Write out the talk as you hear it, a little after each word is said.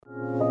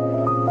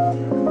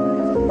Welcome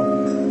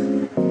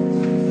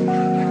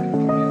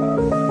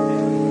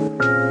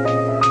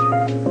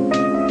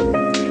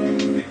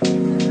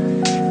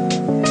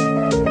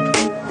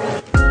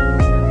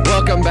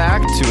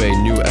back to a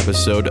new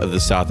episode of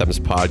the South Adams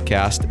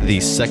Podcast, the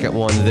second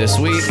one this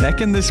week.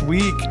 Second this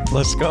week.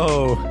 Let's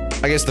go.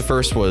 I guess the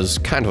first was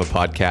kind of a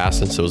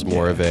podcast, and so it was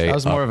more of a That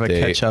was more of a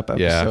catch-up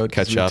episode. Yeah,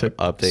 'cause we catch-up took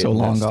update. so and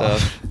long that off.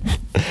 stuff.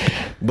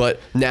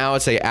 But now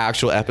it's a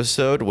actual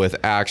episode with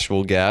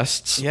actual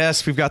guests.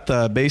 Yes, we've got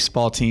the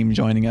baseball team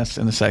joining us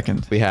in a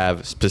second. We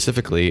have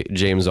specifically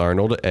James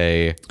Arnold,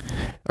 a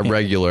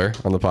regular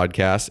on the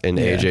podcast, and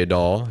Yeah. AJ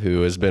Dahl,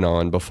 who has been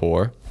on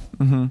before.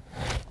 Mm-hmm.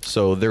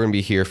 So they're going to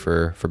be here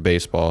for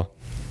baseball.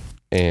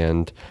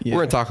 And Yeah. we're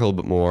going to talk a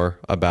little bit more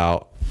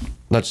about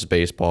not just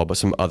baseball, but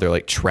some other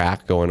like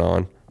track going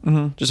on.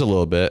 Mm-hmm. Just a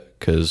little bit,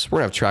 because we're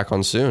going to have track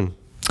on soon.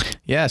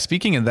 Yeah,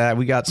 speaking of that,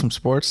 we got some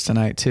sports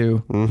tonight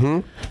too.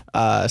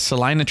 Mm-hmm.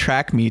 Salina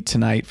track meet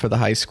tonight for the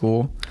high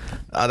school.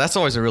 That's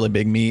always a really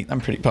big meet.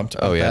 I'm pretty pumped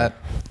about that.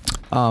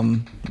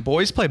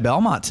 Boys play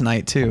Belmont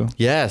tonight too.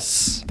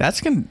 Yes. That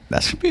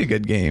should be a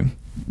good game.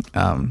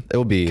 It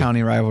will be.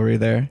 County rivalry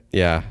there.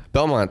 Yeah.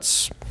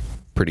 Belmont's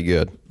pretty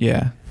good.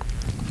 Yeah.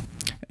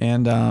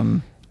 And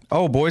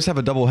boys have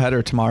a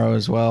doubleheader tomorrow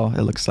as well.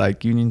 It looks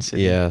like Union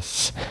City.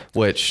 Yes.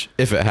 Which,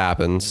 if it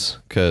happens,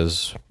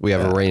 because we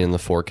have a rain in the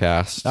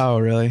forecast. Oh,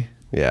 really?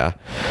 Yeah.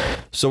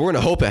 So we're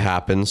going to hope it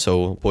happens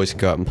so boys can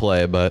go out and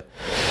play. But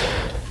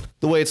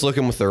the way it's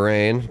looking with the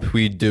rain,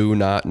 we do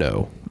not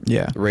know.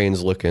 Yeah. The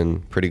rain's looking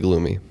pretty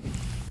gloomy.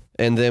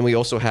 And then we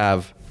also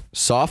have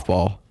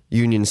softball,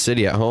 Union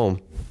City at home.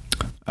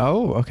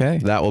 Oh, okay.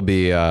 That'll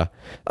be a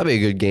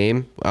good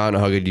game. I don't know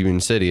how good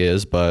Union City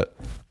is, but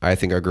I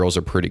think our girls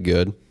are pretty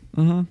good.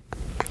 Mm-hmm.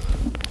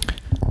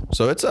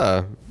 So it's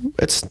a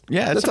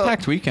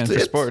packed weekend for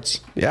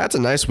sports. Yeah, it's a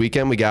nice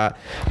weekend. We got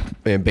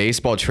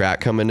baseball track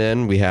coming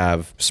in. We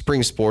have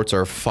spring sports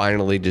are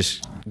finally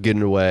just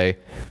getting away.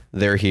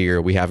 They're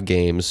here. We have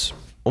games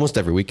almost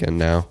every weekend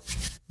now.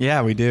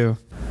 Yeah, we do.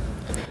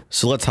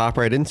 So let's hop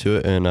right into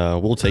it, and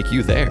we'll take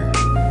you there.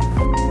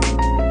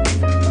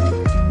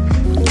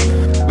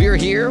 We are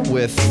here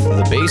with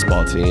the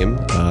baseball team.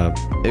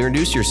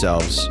 Introduce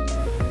yourselves.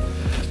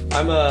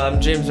 I'm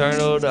James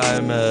Arnold.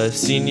 I'm a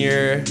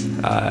senior.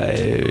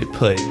 I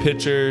play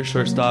pitcher,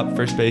 shortstop,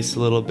 first base a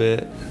little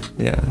bit.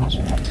 Yeah.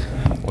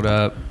 What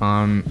up?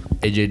 I'm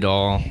AJ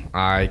Dahl.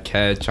 I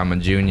catch. I'm a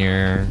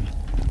junior.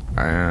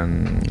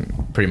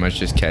 And pretty much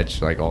just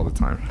catch like all the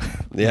time.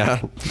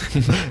 Yeah.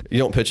 You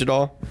don't pitch at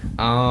all?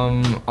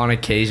 On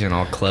occasion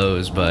I'll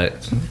close,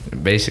 but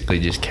basically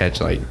just catch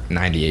like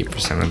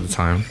 98% of the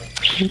time.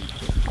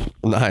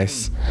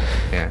 Nice.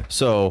 Yeah.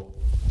 So,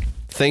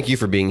 thank you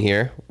for being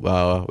here.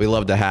 We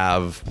love to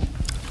have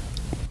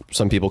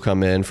some people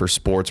come in for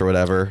sports or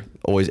whatever.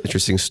 Always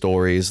interesting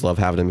stories. Love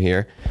having them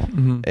here.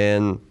 Mm-hmm.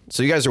 And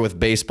so you guys are with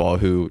baseball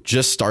who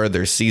just started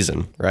their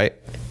season, right?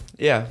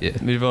 Yeah.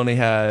 We've only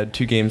had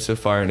 2 games so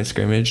far in a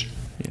scrimmage.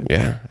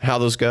 Yeah. How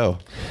those go?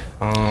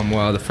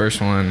 Well, the first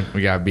one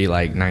we got beat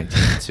like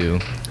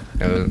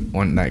 19-2.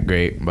 Wasn't that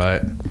great,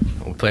 but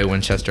we played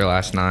Winchester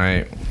last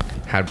night.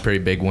 Had a pretty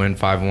big win,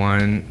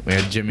 5-1. We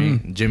had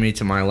Jimmy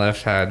to my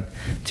left had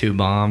 2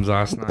 bombs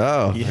last night.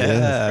 Oh,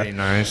 yeah. Pretty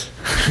nice.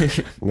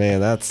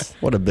 Man,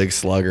 what a big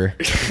slugger.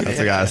 That's what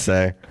I gotta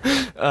say.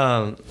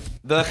 A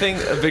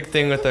big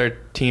thing with our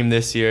team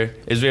this year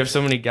is we have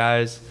so many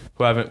guys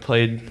who haven't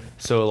played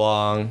so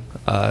long.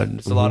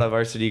 It's a lot of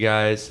varsity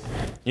guys.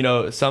 You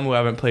know, some who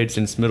haven't played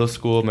since middle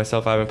school.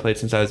 Myself, I haven't played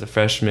since I was a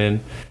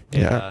freshman.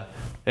 Yeah.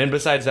 And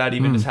besides that,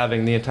 even just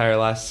having the entire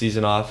last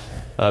season off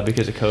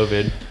because of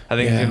COVID, I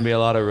think there's going to be a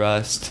lot of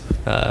rust.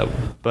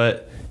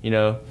 But, you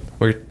know,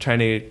 we're trying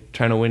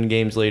to win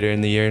games later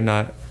in the year,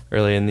 not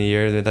early in the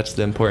year. That's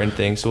the important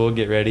thing. So we'll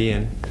get ready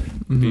and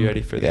be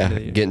ready for the end of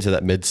the year. Get into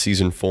that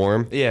mid-season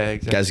form. Yeah,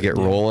 exactly. Guys get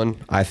rolling.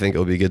 I think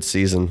it'll be a good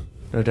season.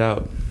 No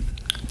doubt.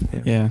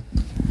 Yeah.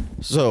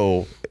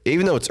 So,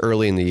 even though it's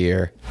early in the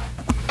year,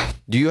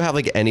 do you have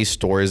like any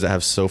stories that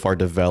have so far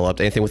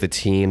developed? Anything with the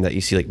team that you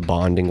see like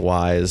bonding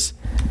wise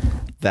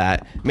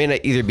that may not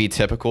either be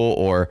typical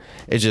or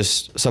it's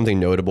just something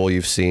notable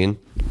you've seen?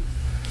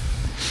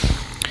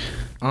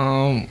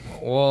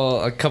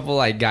 Well, a couple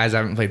like guys I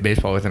haven't played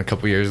baseball with in a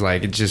couple years.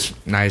 Like it's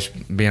just nice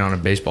being on a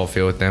baseball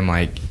field with them.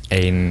 Like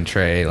Aiden,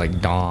 Trey,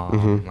 like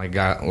Dom. Like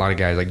got a lot of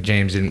guys. Like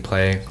James didn't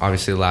play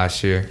obviously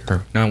last year.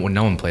 Or no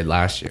one played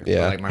last year.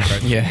 Yeah. But, like my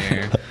freshman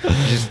year.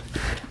 Just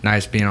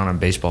nice being on a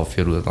baseball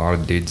field with a lot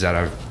of dudes that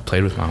I've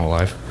played with my whole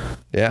life.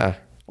 Yeah,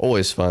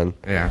 always fun.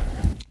 Yeah.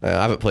 I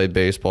haven't played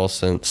baseball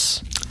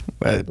since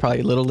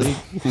Probably Little League.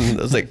 it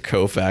was like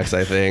Koufax,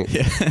 I think.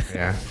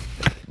 Yeah.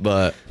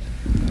 But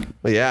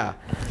yeah,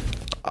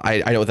 I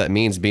know what that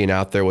means, being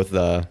out there with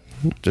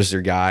just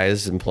your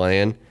guys and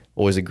playing.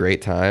 Always a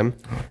great time.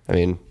 I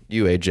mean,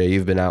 you, AJ,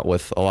 you've been out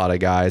with a lot of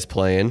guys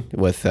playing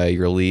with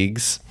your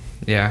leagues.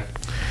 Yeah.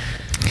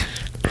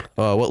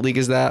 What league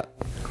is that?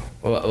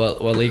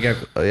 What league?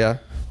 Yeah.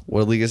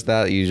 What league is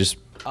that?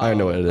 I don't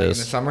know what it like is.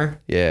 in the summer?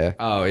 Yeah.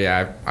 Oh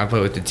yeah, I play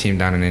with the team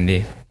down in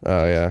Indy.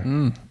 Oh yeah.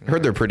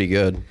 Heard they're pretty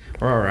good.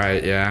 We're all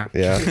right. Yeah.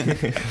 Yeah.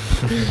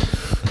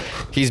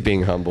 He's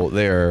being humble.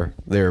 They're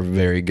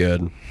very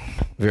good.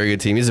 Very good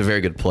team. He's a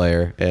very good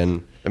player.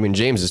 And I mean,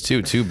 James is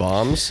too. 2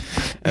 bombs.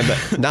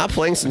 But not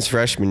playing since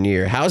freshman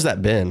year. How's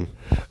that been?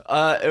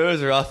 It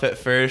was rough at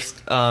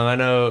first. I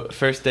know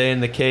first day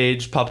in the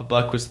cage, Papa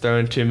Buck was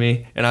throwing to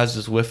me, and I was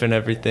just whiffing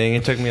everything.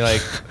 It took me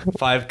like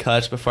 5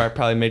 cuts before I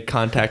probably made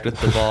contact with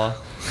the ball.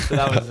 So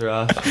that was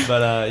rough.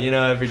 But,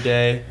 every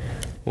day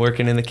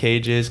working in the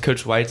cages.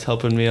 Coach White's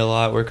helping me a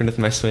lot, working with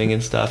my swing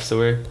and stuff. So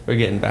we're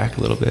getting back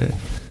a little bit.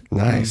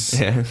 Nice.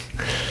 Yeah.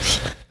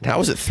 How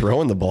was it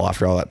throwing the ball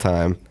after all that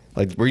time?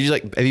 Like,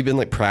 have you been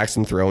like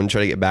practicing throwing,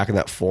 trying to get back in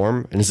that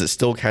form? And is it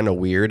still kind of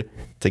weird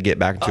to get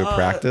back into a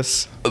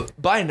practice?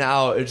 By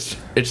now, it's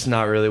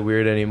not really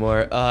weird anymore.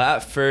 At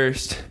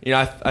first,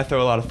 I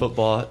throw a lot of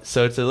football,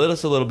 so it's a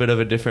little bit of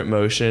a different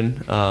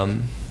motion.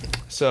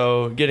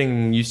 So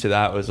getting used to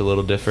that was a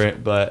little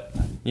different, but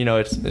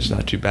it's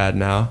not too bad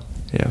now.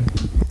 Yeah.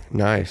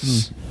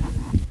 Nice.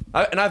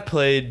 I've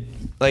played,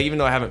 like, even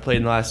though I haven't played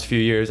in the last few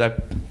years, I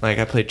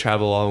played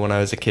travel ball when I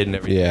was a kid and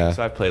everything. Yeah.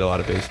 So I played a lot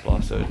of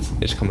baseball, so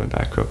it's coming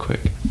back real quick.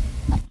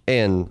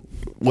 And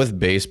with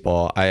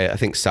baseball, I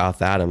think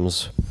South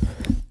Adams,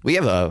 we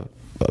have a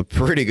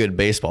pretty good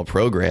baseball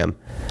program.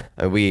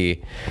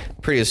 Pretty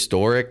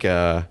historic.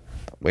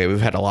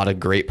 We've had a lot of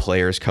great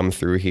players come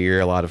through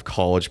here, a lot of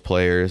college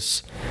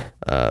players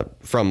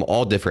from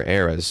all different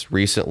eras.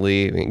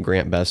 Recently, I mean,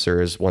 Grant Besser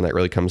is one that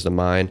really comes to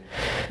mind.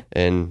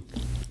 And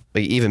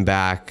even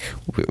back,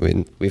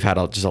 we've had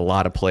just a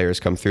lot of players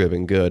come through that have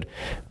been good.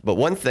 But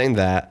one thing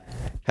that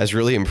has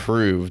really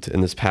improved in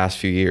this past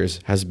few years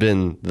has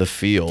been the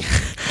field.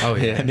 Oh,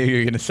 yeah. I knew you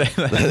were going to say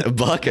that.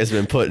 Buck has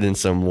been putting in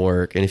some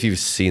work, and if you've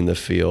seen the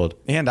field.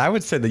 And I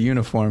would say the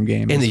uniform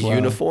game And as the well.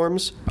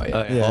 uniforms? Oh,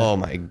 yeah. Yeah. Oh,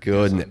 my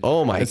goodness.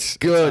 Oh, my It's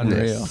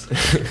goodness.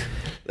 unreal.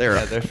 They're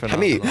How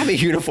many phenomenal.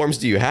 uniforms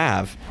do you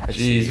have?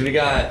 Jeez, we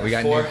got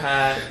 4 new,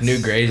 hats.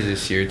 new grades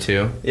this year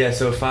too. Yeah,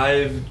 so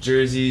 5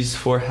 jerseys,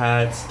 4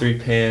 hats, 3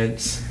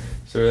 pants.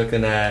 So we're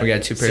looking at We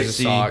got 2 pairs of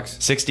socks.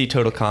 60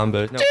 total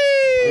combos. No,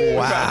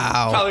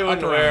 Wow. probably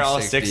wouldn't Up wear around all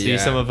 60, 60. yeah.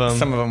 Some of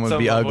them would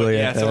be ugly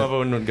Yeah, at some that. of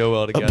them wouldn't go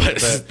well together. But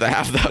But to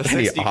have that the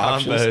many 60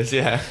 options? combos,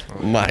 yeah.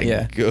 My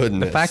Yeah.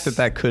 goodness. The fact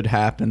that could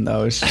happen,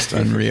 though, is just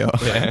unreal.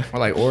 Yeah. We're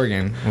like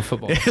Oregon with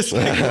football. It's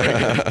like-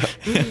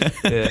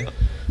 Yeah.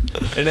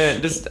 And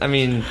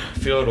then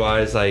field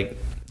wise, like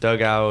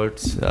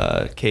dugouts,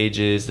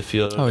 cages, the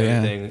field, Oh, yeah.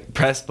 everything.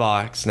 Press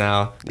box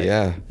now.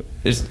 Yeah.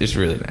 It's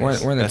really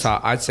nice. We're in the That's-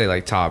 top. I'd say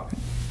like top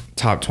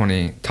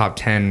 20, top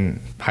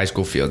 10 high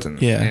school fields in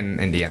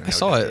Indiana. I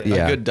saw a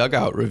Yeah. good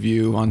dugout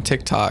review on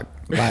TikTok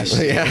last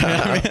year.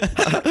 Yeah.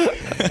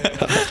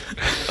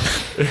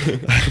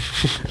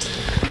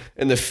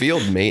 And the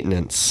field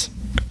maintenance,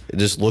 it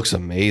just looks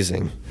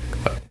amazing.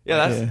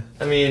 Yeah,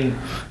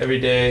 every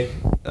day,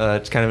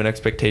 it's kind of an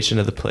expectation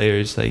of the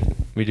players. Like,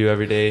 we do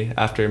every day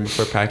after and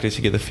before practice,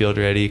 you get the field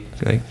ready,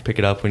 like, pick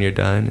it up when you're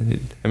done.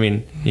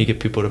 You get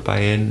people to buy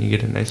in, you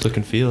get a nice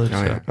looking field. Oh,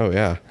 so. yeah. Oh,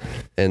 yeah.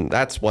 And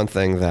that's one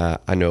thing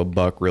that I know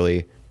Buck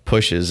really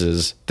pushes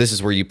is this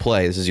is where you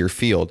play. This is your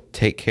field.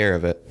 Take care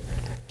of it.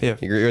 Yeah.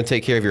 You're going to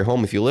take care of your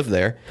home if you live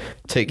there.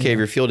 Take care of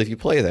your field if you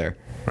play there.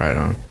 Right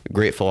on.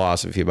 Great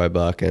philosophy by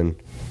Buck, and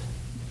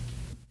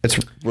it's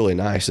really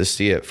nice to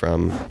see it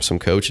from some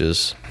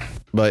coaches.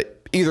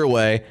 But either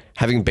way,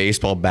 having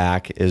baseball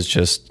back is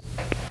just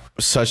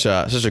such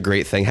a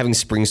great thing. Having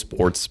spring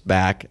sports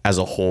back as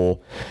a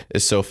whole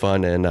is so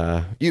fun. And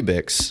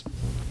UBix,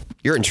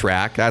 you're in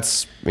track.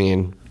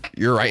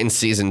 You're right in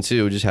season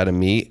 2. Just had a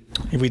meet.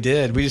 We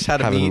did. We just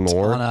had a Having meet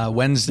more? on a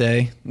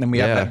Wednesday, and then we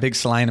have Yeah. that big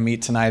Salina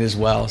meet tonight as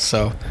well.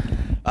 So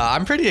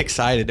I'm pretty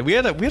excited. We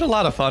had a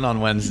lot of fun on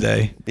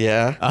Wednesday.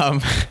 Yeah.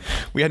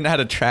 We hadn't had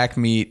a track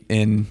meet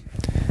in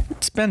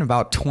it's been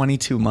about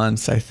 22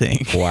 months, I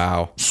think.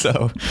 Wow.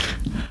 So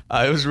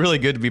it was really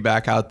good to be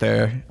back out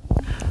there.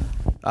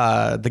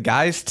 The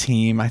guys'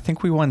 team, I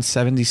think we won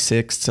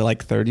 76 to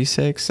like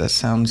 36. That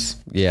sounds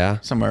Yeah.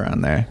 somewhere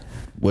around there.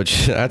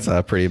 Which that's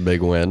a pretty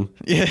big win.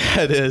 Yeah,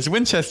 it is.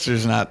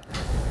 Winchester's not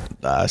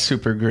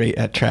super great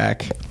at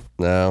track.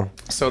 No.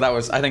 So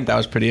I think that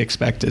was pretty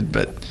expected.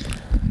 But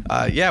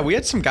yeah, we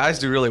had some guys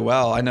do really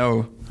well. I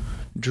know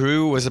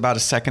Drew was about a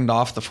second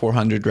off the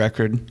 400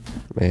 record,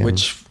 Man.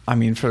 which,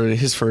 for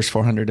his first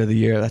 400 of the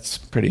year, that's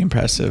pretty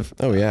impressive.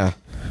 Oh yeah.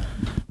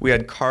 We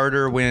had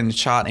Carter win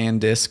shot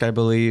and disc, I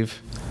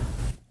believe.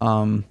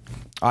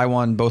 I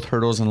won both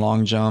hurdles and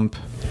long jump.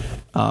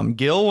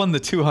 Gil won the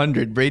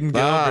 200. Braden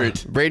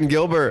Gilbert. Braden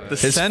Gilbert. The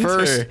his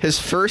center.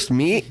 first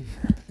meet.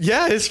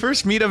 Yeah, his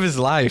first meet of his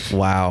life.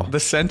 Wow. The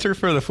center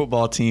for the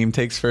football team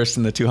takes first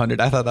in the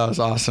 200. I thought that was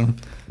awesome.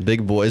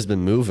 Big boy's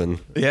been moving.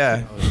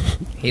 Yeah.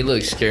 He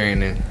looks scary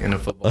in a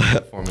football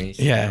uniform. He's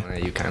Yeah. yelling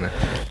at you kind of.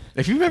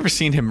 If you've ever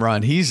seen him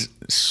run, he's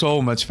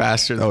so much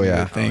faster than Oh, you yeah.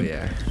 would think. Oh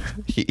yeah.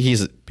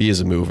 he is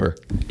a mover.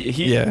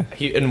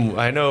 And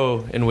I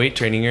know in weight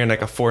training you're in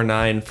like a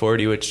 4.9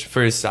 40, which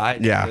for his size,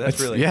 Yeah. that's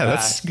really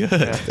that's fast. good.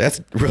 Yeah.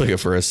 That's really good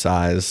for his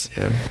size.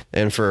 Yeah.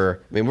 And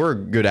we're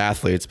good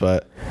athletes,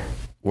 but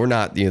we're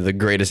not the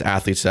greatest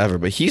athletes ever.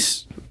 But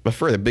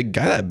for a big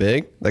guy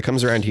that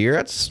comes around here,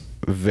 that's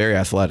very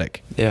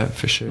athletic. Yeah,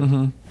 for sure.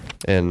 Mm-hmm.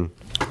 And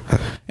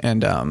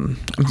And I'm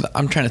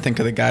trying to think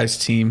of the guys'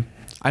 team.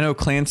 I know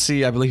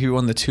Clancy. I believe he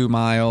won the 2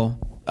 mile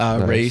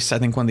race. I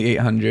think won the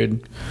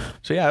 800.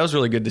 So yeah, it was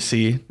really good to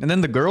see. And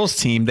then the girls'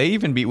 team, they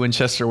even beat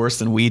Winchester worse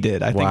than we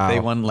did. I think Wow. they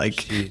won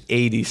like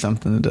 80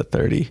 something to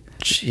 30.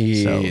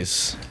 jeez.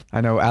 So,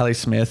 I know Allie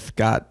Smith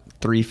got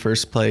 3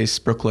 first place.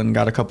 Brooklyn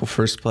got a couple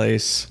first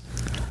place.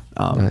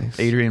 Nice.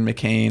 Adrian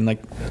McCain,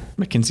 like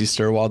Mackenzie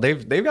Sturwald,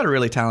 they've got a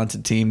really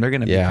talented team. They're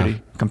going to be Yeah.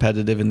 pretty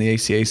competitive in the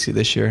ACAC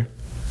this year.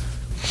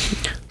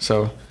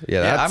 So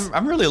Yeah,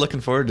 I'm really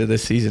looking forward to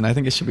this season. I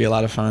think it should be a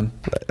lot of fun.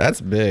 That's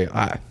big.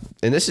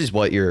 And this is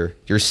what your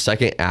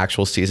second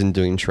actual season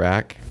doing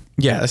track,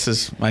 Yeah, this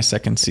is my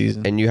second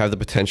season. and you have the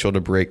potential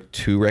to break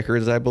 2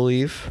 records, I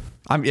believe.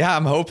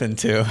 I'm hoping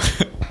to.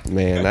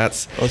 Man,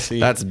 that's We'll see.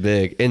 that's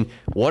big. And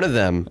one of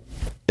them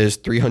is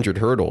 300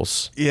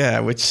 hurdles, Yeah,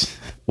 which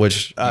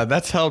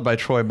that's held by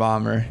Troy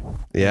Bomber.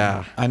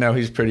 yeah. I know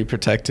he's pretty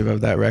protective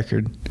of that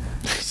record.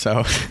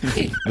 So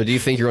But do you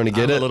think you're going to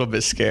get I'm it? a little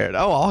bit scared.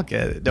 Oh, I'll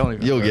get it. Don't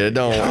even. You'll get it.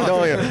 Don't even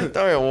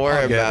worry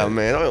I'll get about it, it.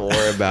 man. Don't even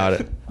worry about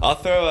it. I'll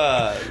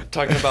throw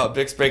talking about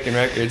Bix breaking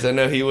records. I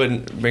know he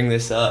wouldn't bring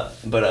this up,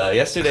 but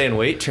yesterday in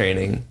weight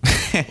training,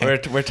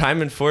 we're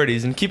timing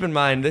 40s, and keep in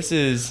mind this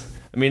is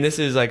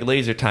like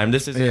laser time.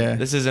 This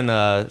isn't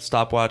a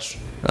stopwatch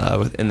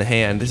in the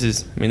hand. This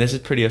is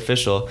pretty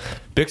official.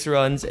 Bix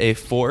runs a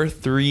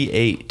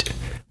 4.38,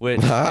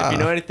 which if you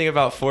know anything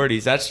about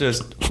 40s, that's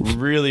just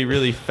really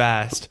really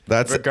fast.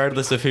 That's-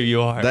 regardless of who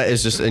you are. That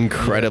is just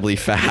incredibly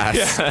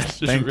fast. yeah, it's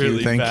just Thank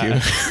really you.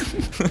 fast.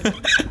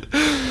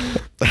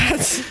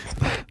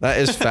 That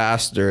is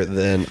faster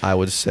than I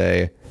would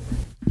say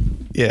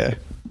Yeah.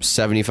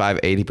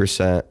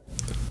 75-80%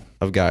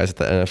 of guys at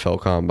the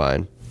NFL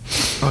Combine.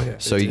 Oh yeah.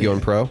 So you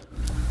going pro?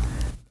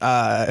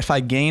 If I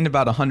gained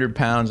about 100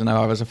 pounds and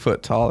I was a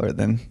foot taller,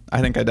 then I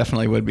think I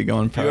definitely would be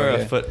going If pro. you were yeah.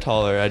 a foot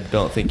taller, I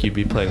don't think you'd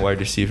be playing wide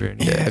receiver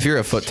anymore. If you're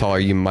a foot taller,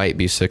 you might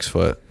be 6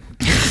 foot.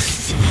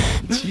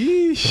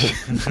 Sheesh.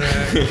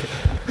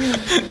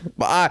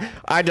 But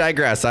I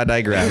digress.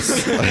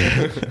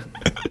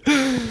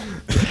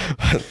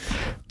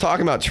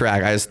 Talking about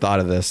track, I just thought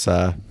of this.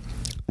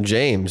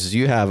 James,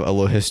 you have a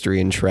low history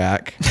in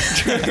track,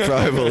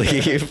 I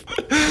believe.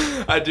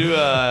 I do.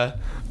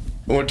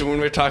 When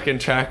we're talking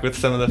track with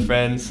some of the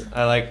friends,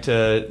 I like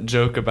to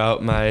joke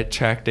about my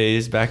track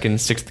days back in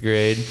 6th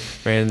grade.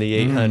 Ran the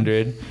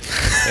 800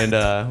 and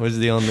was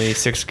the only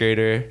 6th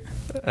grader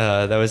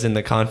that was in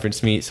the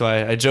conference meet. So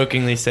I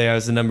jokingly say I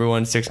was the number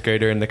 1 6th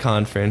grader in the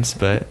conference,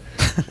 but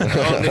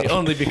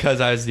only because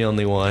I was the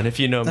only one. If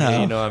you know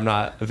me, you know I'm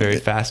not a very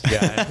fast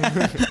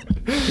guy.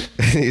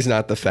 He's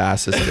not the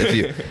fastest.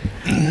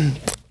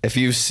 If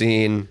you've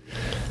seen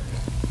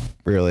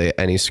really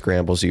any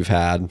scrambles you've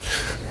had,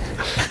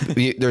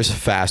 there's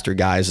faster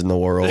guys in the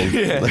world.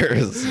 Yeah.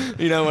 There's,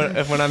 You know,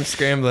 when I'm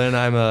scrambling,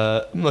 I'm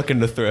looking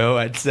to throw,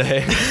 I'd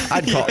say.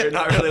 You're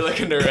not really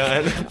looking to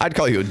run. I'd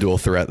call you a dual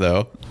threat,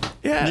 though.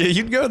 Yeah.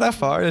 You'd go that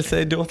far to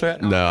say dual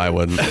threat? No, I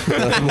wouldn't.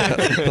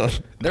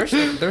 There's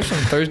some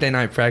Thursday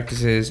night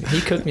practices. He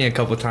cooked me a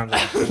couple times.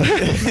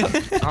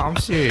 Oh, I'm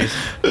serious.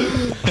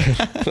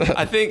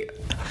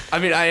 I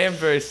am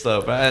very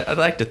slow, but I'd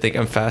like to think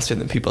I'm faster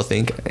than people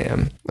think I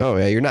am. Oh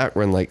yeah, you're not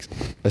running like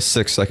a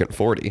 6-second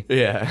 40.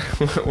 Yeah,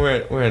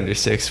 we're under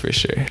 6 for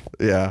sure.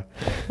 Yeah.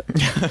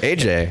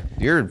 AJ,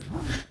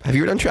 have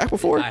you done track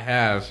before? I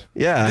have.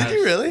 Yeah. Did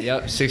you really?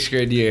 Yep, 6th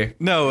grade year.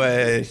 No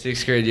way.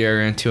 6th grade year, I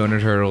ran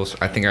 200 hurdles.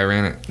 I think I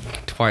ran it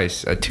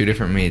twice at 2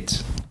 different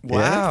meets.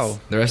 Wow.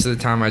 The rest of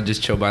the time, I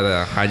just chill by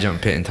the high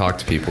jump pit and talk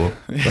to people.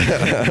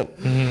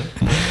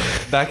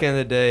 Back in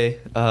the day,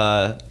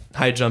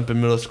 high jump in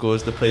middle school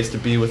was the place to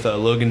be with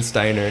Logan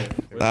Steiner.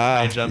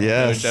 High jump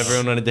yes. coach.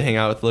 Everyone wanted to hang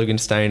out with Logan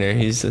Steiner.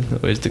 He's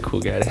always the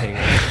cool guy to hang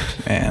out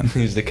with. Man.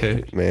 He's the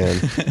coach. Man.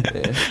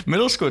 Yeah.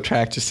 Middle school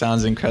track just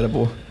sounds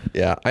incredible.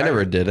 Yeah, I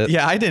never did it.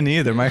 Yeah, I didn't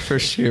either. My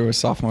first year was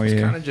sophomore Kind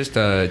year. of just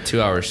a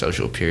 2-hour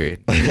social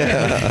period.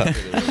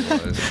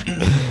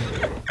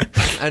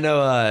 I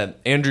know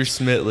Andrew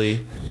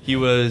Smitley. He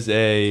was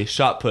a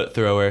shot put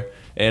thrower,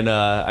 and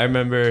I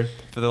remember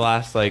for the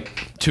last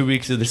 2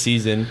 weeks of the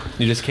season,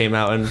 he just came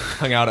out and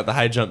hung out at the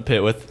high jump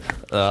pit with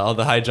all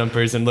the high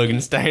jumpers and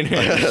Logan Steiner.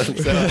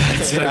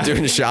 Instead of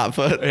doing shot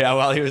put. Yeah,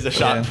 while he was a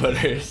shot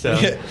putter. So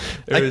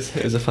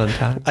it was a fun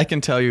time. I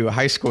can tell you,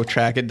 high school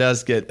track, it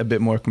does get a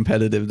bit more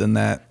competitive than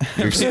that.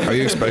 Are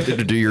you expected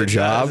to do your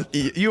job?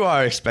 You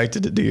are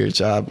expected to do your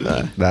job.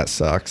 That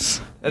sucks.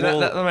 And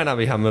that might not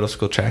be how middle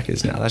school track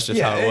is now. That's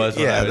just how it was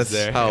when I was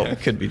there.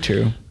 That could be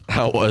true.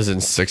 How it was in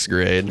 6th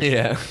grade.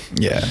 Yeah.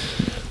 Yeah.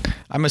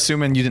 I'm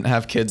assuming you didn't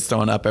have kids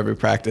throwing up every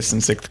practice in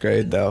 6th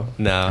grade, though.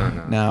 No.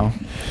 No.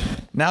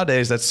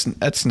 nowadays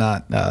that's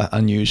not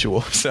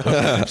unusual. So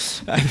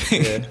I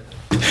think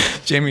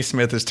Jamie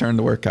Smith has turned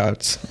the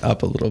workouts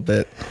up a little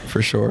bit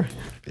for sure.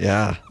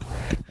 Yeah.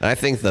 And I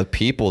think the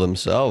people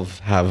themselves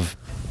have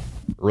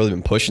really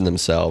been pushing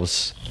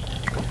themselves.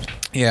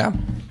 Yeah.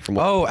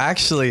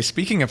 Actually,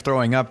 speaking of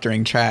throwing up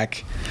during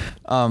track,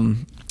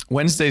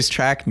 Wednesday's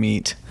track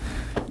meet,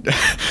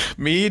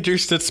 me, Drew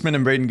Stutzman,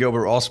 and Braden Gilbert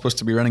were all supposed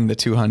to be running the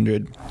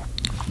 200.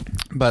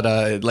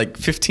 But like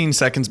 15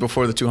 seconds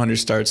before the 200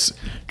 starts,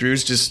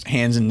 Drew's just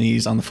hands and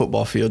knees on the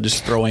football field,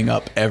 just throwing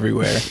up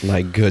everywhere.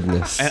 My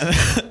goodness. And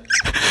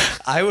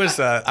I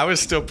was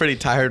still pretty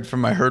tired from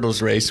my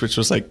hurdles race, which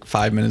was like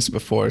 5 minutes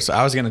before. So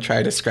I was going to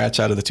try to scratch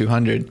out of the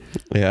 200.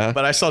 Yeah.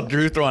 But I saw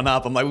Drew throwing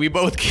up. I'm like, we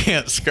both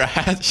can't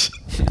scratch.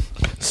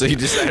 So you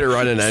decided to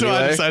run it anyway? So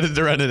I decided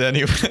to run it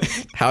anyway.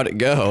 How'd it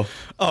go?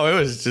 Oh, it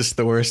was just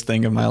the worst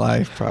thing of my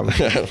life, probably.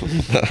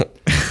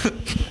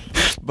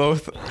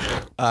 Both,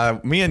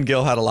 me and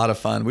Gil had a lot of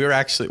fun. We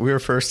were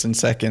first and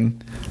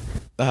second.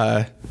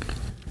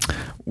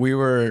 We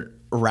were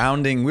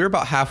rounding. We were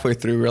about halfway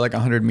through. We were like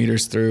 100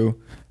 meters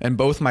through, and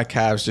both my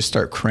calves just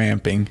start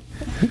cramping.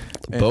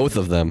 Both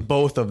of them.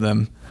 Both of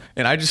them.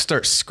 And I just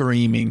start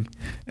screaming.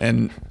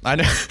 And I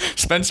know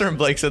Spencer and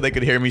Blake said they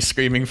could hear me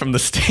screaming from the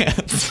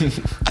stands.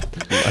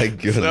 My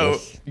goodness. So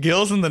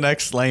Gil's in the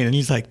next lane, and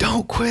he's like,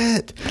 "Don't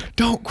quit,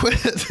 don't quit."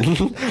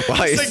 It's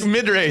like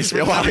mid-race,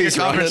 we're having a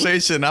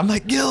conversation. I'm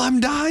like, "Gil, I'm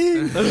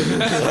dying."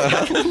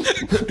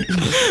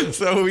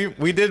 So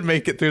we did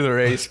make it through the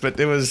race, but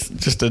it was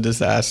just a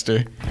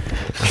disaster.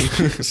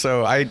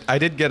 So I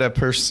did get a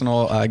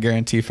personal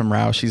guarantee from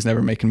Roush. He's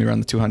never making me run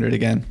the 200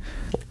 again.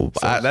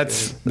 So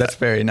that's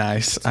very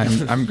nice.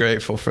 I'm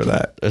grateful for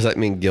that. Does that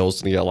mean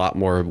Gil's gonna get a lot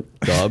more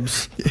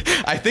dubs?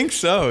 I think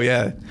so.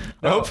 Yeah.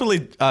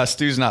 Hopefully,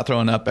 Stu's not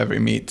throwing up every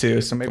meet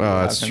too. So maybe.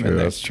 Oh, that's true.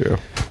 That's true.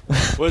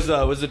 Was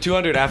the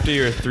 200 after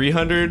your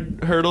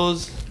 300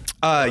 hurdles?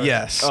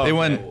 Yes. Oh, it okay.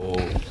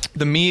 went.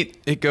 The meet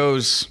it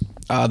goes.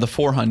 The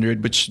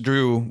 400, which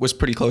Drew was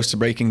pretty close to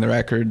breaking the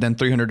record, then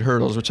 300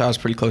 hurdles, which I was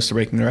pretty close to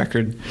breaking the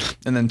record,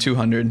 and then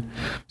 200.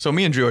 So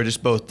me and Drew are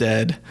just both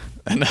dead,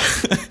 and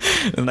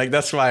and like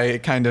that's why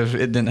it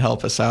didn't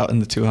help us out in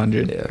the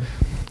 200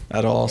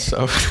 at all.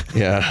 So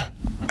Yeah.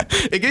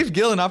 it gave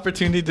Gil an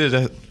opportunity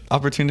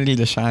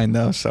to shine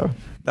though. So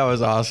that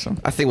was awesome.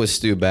 I think with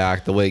Stu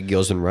back, the way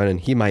Gil's been running,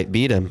 he might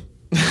beat him.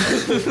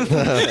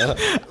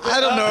 I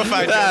don't know if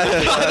I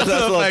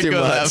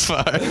go that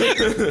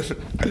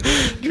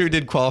far. Drew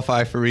did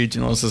qualify for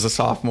regionals as a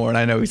sophomore, and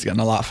I know he's gotten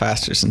a lot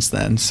faster since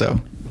then.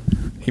 So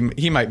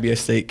he might be a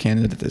state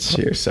candidate this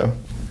year. So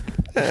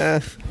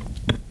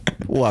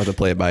We'll have to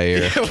play it by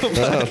ear.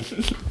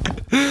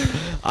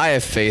 I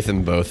have faith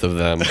in both of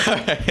them.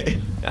 I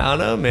don't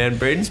know, man.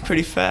 Braden's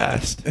pretty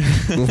fast.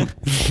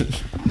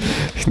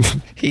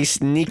 He's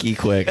sneaky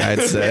quick,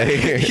 I'd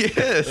say.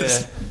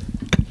 Yes.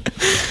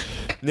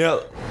 You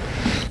know,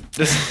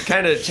 just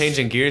kind of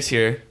changing gears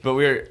here, but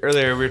we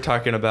were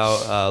talking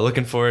about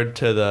looking forward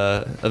to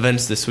the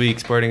events this week,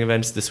 sporting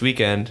events this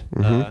weekend.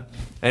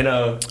 I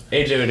know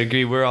AJ would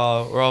agree. We're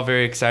all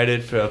very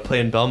excited for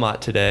playing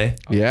Belmont today.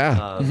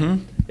 Yeah.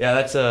 Yeah,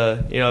 that's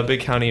a big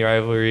county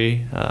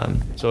rivalry.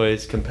 It's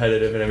always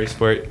competitive in every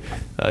sport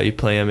you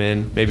play them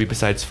in, maybe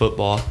besides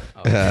football.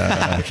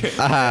 I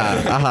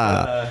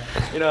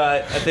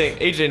think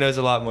AJ knows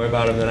a lot more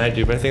about them than I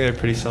do, but I think they're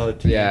pretty solid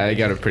too. Yeah, they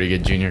got a pretty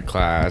good junior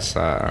class.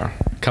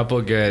 Couple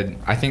good.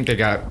 I think they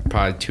got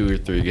probably 2 or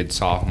 3 good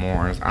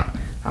sophomores. I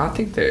don't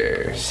think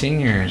they're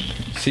senior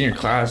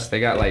class.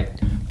 They got like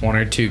 1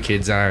 or 2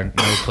 kids that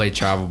play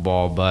travel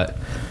ball, but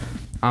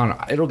I don't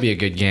know. It'll be a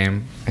good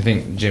game. I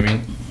think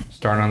Jimmy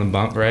starting on the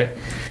bump, right?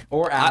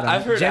 Or Adam.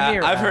 I've heard Jimmy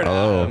or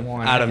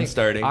Adam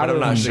starting, but I'm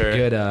not sure.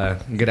 A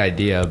good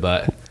idea,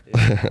 but.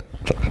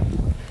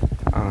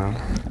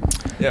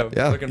 Yeah,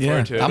 looking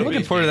forward to it. I'm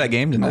looking forward to that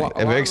game tonight.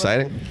 Very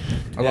exciting.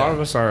 A lot of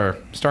us are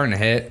starting to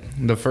hit.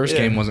 The first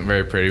game wasn't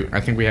very pretty. I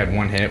think we had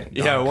 1 hit.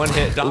 Yeah, 1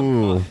 hit.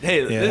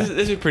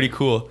 This is pretty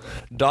cool.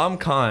 Dom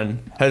Khan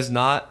has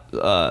not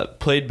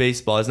played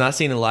baseball, has not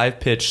seen a live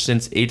pitch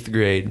since 8th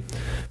grade.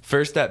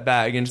 First at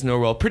bat against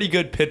Norwell. Pretty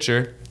good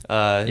pitcher.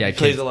 He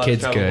plays a lot of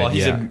travel ball.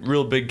 He's a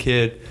real big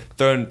kid,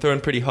 throwing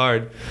pretty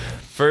hard.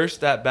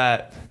 First at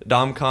bat,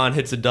 Dom Khan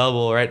hits a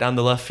double right down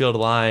the left field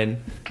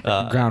line.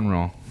 Ground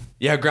roll.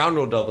 Yeah, ground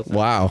roll double.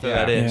 Wow. Throw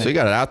that in. So you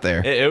got it out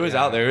there. It was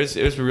out there.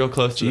 It was real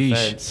close to the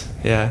fence.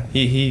 Yeah,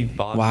 he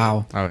bombed.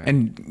 Wow. Oh, yeah.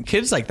 And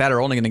kids like that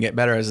are only going to get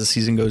better as the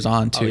season goes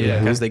on too,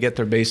 because they get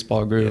their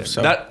baseball groove.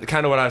 So that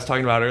kind of what I was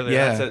talking about earlier.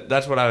 Yeah.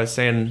 That's what I was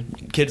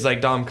saying. Kids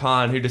like Dom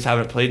Khan, who just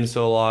haven't played in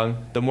so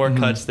long, the more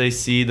cuts they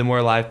see, the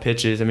more live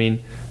pitches. I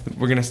mean,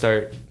 we're gonna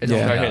start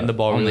hitting the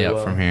ball only really up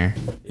well. from here.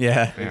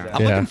 yeah.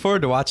 I'm looking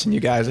forward to watching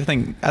you guys. I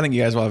think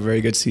you guys will have a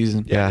very good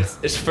season. Yeah.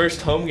 It's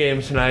first home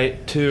game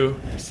tonight too.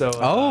 So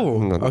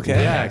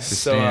okay. yeah.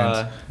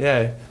 So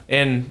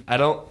and I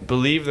don't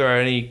believe there are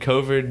any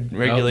COVID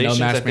regulations.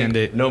 No mask I think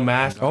mandate. No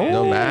mask.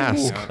 No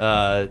mask.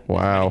 Wow. As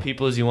many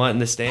people as you want in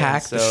the stands.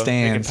 Pack the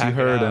stands. You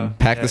heard him.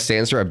 Pack the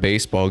stands for a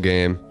baseball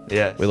game.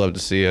 Yes. We love to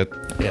see it.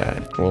 Yeah.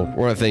 Well, we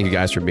want to thank you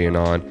guys for being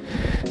on.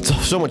 It's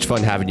so much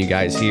fun having you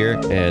guys here,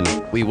 and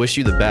we wish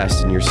you the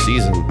best in your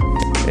season.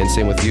 And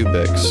same with you,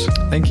 Bix.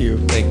 Thank you.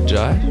 Thank you,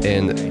 Josh.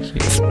 And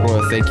I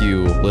want to thank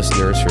you,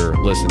 listeners, for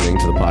listening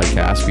to the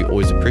podcast. We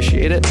always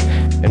appreciate it,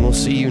 and we'll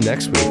see you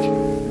next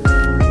week.